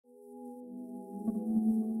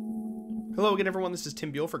Hello again everyone, this is Tim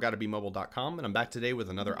Buell for GottaBeMobile.com, and I'm back today with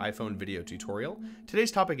another iPhone video tutorial. Today's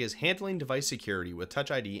topic is handling device security with Touch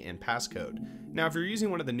ID and Passcode. Now if you're using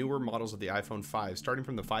one of the newer models of the iPhone 5, starting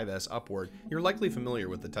from the 5S upward, you're likely familiar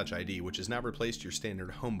with the Touch ID, which has now replaced your standard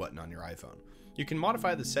home button on your iPhone. You can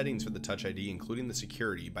modify the settings for the Touch ID, including the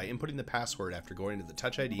security, by inputting the password after going to the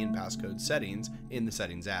Touch ID and Passcode settings in the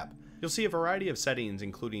Settings app. You'll see a variety of settings,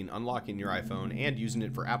 including unlocking your iPhone and using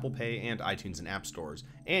it for Apple Pay and iTunes and App Stores,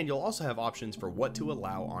 and you'll also have options for what to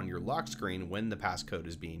allow on your lock screen when the passcode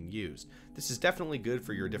is being used. This is definitely good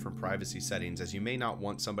for your different privacy settings, as you may not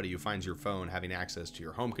want somebody who finds your phone having access to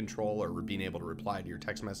your home control or being able to reply to your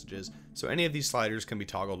text messages, so any of these sliders can be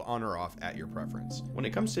toggled on or off at your preference. When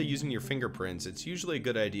it comes to using your fingerprints, it's usually a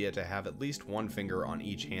good idea to have at least one finger on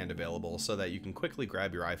each hand available so that you can quickly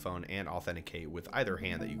grab your iPhone and authenticate with either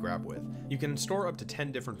hand that you grab with. You can store up to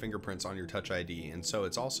 10 different fingerprints on your Touch ID, and so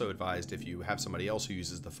it's also advised if you have somebody else who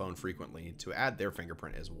uses the phone frequently to add their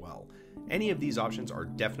fingerprint as well. Any of these options are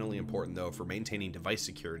definitely important though for maintaining device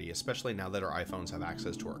security, especially now that our iPhones have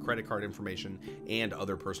access to our credit card information and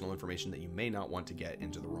other personal information that you may not want to get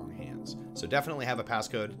into the wrong hands. So definitely have a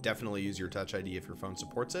passcode, definitely use your Touch ID if your phone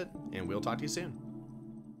supports it, and we'll talk to you soon.